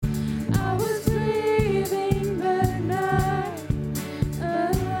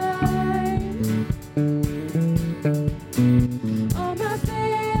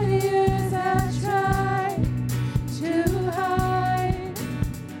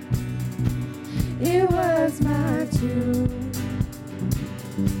was my tomb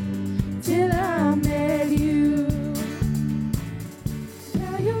till I met you.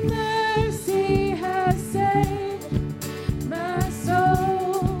 Now your mercy has saved my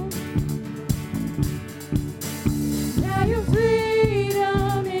soul. Now your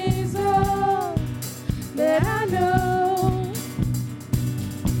freedom is all that I know.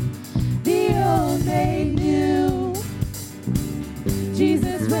 The old made new.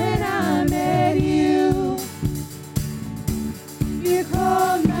 Jesus, when I met you, you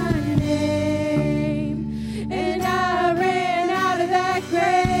called my name, and I ran out of that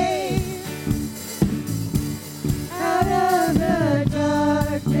grave, out of the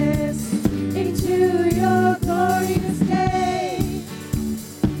darkness, into your glorious day.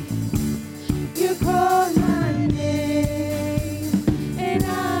 You called my name, and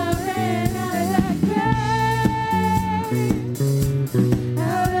I ran out of that grave,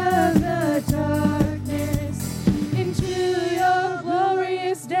 out of the darkness, into your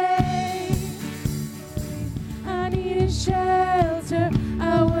glorious day. I needed shelter,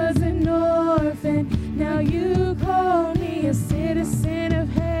 I was an orphan. Now you call me a citizen of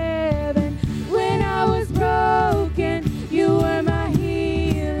heaven. When I was broken, you were my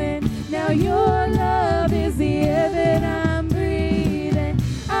healing. Now your love is the air that I'm breathing.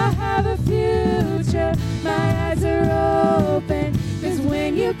 I have a future, my eyes are open, 'cause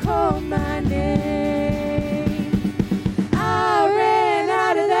when you call my name, I ran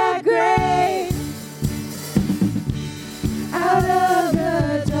out of that grave, out of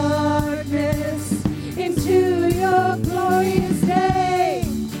the darkness, into your glorious day.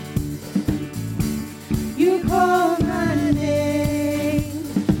 You called my name,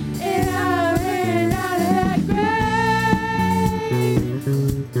 and I ran out of that grave,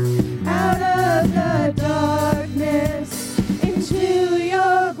 out of the darkness, into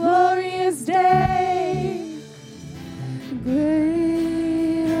your glorious day.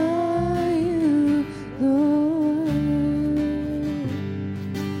 Great are you, Lord.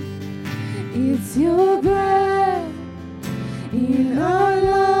 It's your breath in our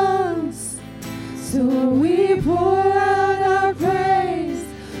lungs, so we pour out our praise,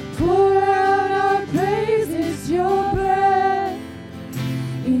 pour out our praise. It's your breath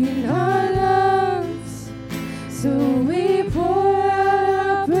in our lungs, so we pour out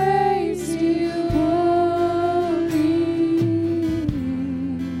our praise to you, holy.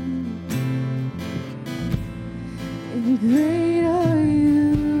 And great are you,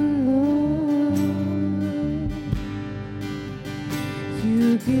 Lord. You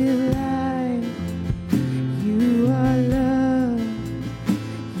give life, you are love,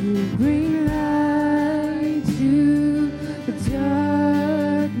 you bring light to the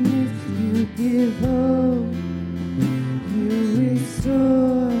darkness, you give hope, you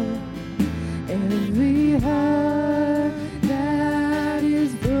restore every heart that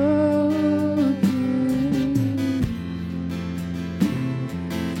is broken.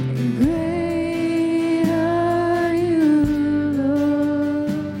 And great are you,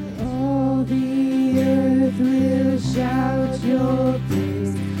 Lord. All the earth will shout your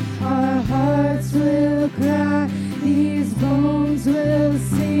praise. Our hearts will cry, these bones will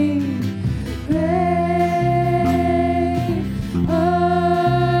sing. Great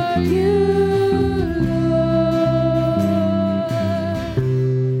are you, Lord.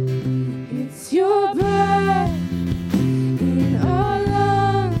 It's your breath in our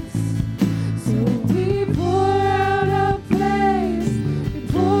lungs, so we pour out our praise. We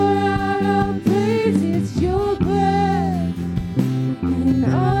pour out our praise. It's your breath in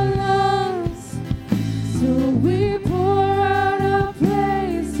our lungs, so we pour out our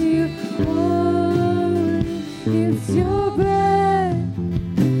praise to you, holy. It's your breath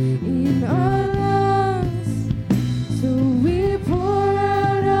in our lungs, so we pour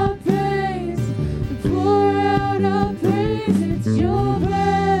out our praise. We pour out our praise. It's your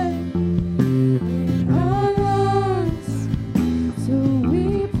breath in our lungs, so we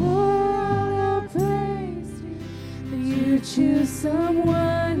pour out our praise. But you choose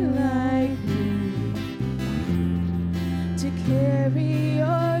someone like me to carry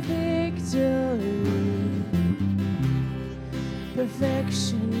your victory.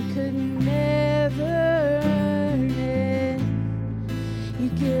 Perfection could never earn it. You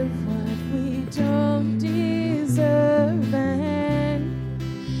give what we don't deserve, and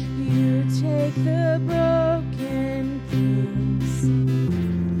you take the broken things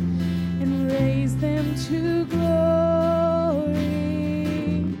and raise them to glory.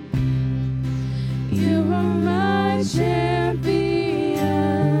 You are my champion.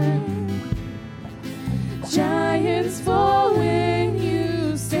 Giants fall when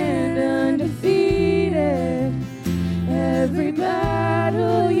you stand undefeated.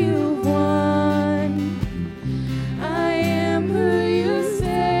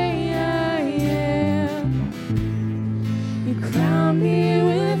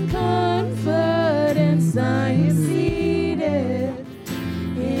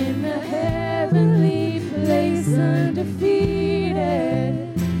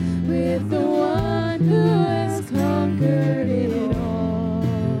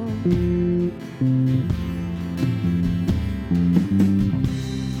 Now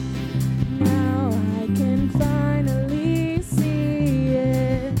I can finally see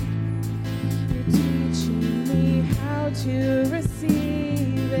it. You're teaching me how to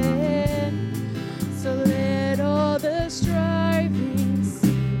receive it. So let all the striving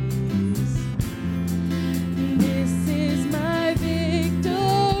cease. This is my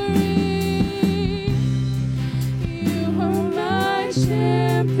victory. You are my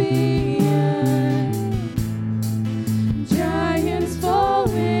champion. Giants fall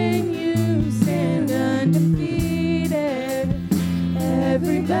when you stand undefeated.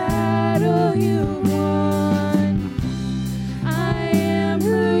 Every battle you won. I am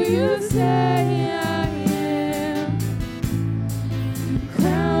who you say I am.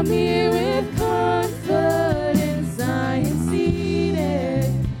 Crown me with confidence. I am seated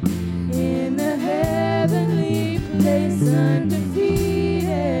in the heavenly place,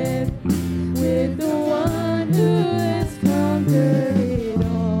 undefeated, with the one who has conquered it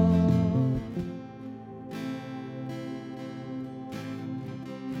all.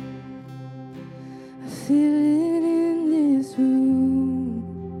 I feel it in this room.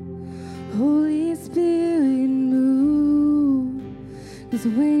 Holy Spirit, move. 'Cause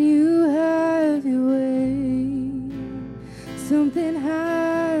when you have your way, something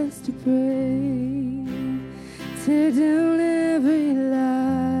has to break. Tear down every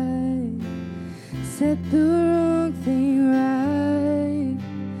lie. Set the wrong thing right.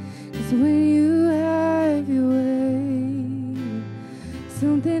 'Cause when you have your way,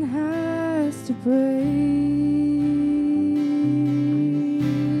 something has to break.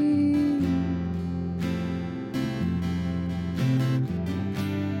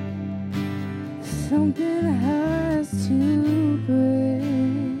 Something has to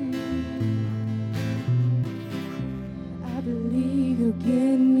break. I believe you'll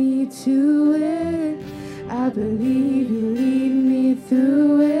get me to it. I believe you'll lead me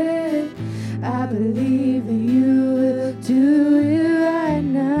through it. I believe that you will do it right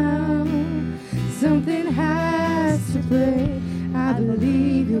now. Something has to break. I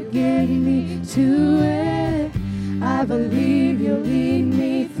believe you'll get me to it. I believe you'll lead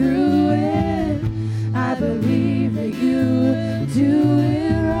me through it. I believe that you will do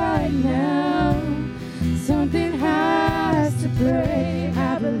it right now. Something has to break.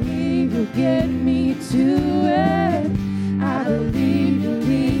 I believe you'll get me to it. I believe you'll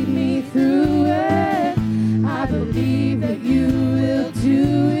lead me through it. I believe that you will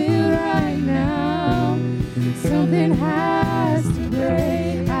do it right now. Something has to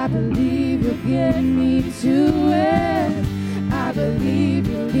break. I believe you'll get me to it. I believe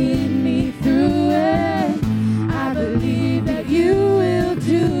you'll lead me through it. I believe that you will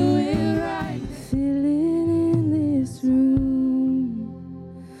do it right. Feel it in this room.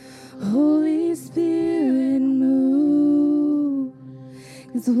 Holy Spirit, move.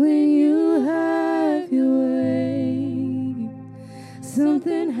 'Cause when you have your way,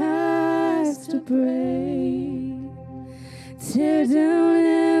 something has to break. Tear down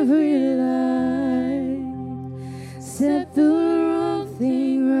every lie. Set the wrong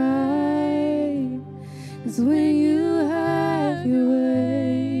thing right. 'Cause when you have your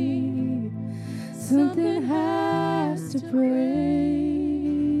way, something has to break.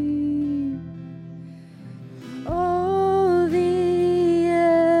 All the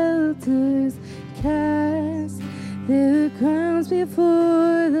elders cast their crowns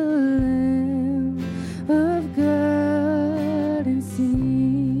before the Lamb of God and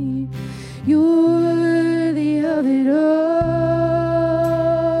sing, you're worthy of it all.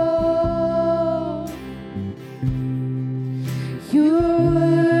 You're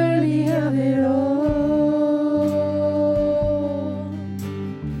worthy of it all.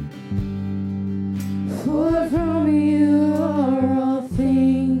 For from you are all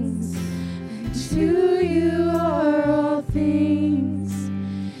things, to you are all things.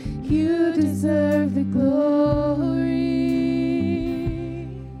 You deserve the glory.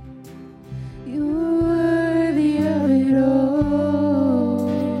 You're worthy of it all.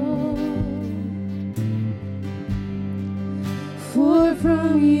 For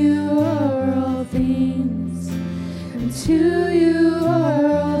from you are all things, and to you are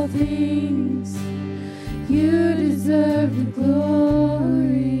all things. You deserve the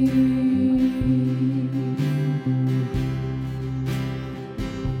glory.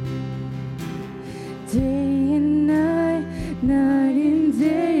 Day and night, night and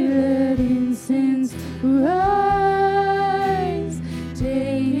day, let incense rise.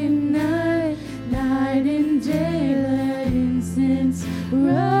 Day and night, night and day, let incense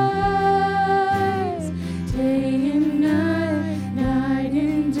rise. Day and night, night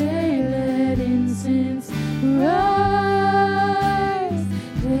and day.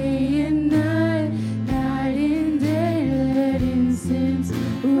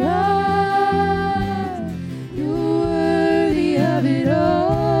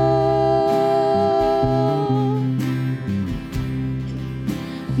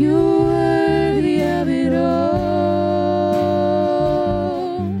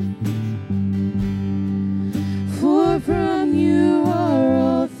 you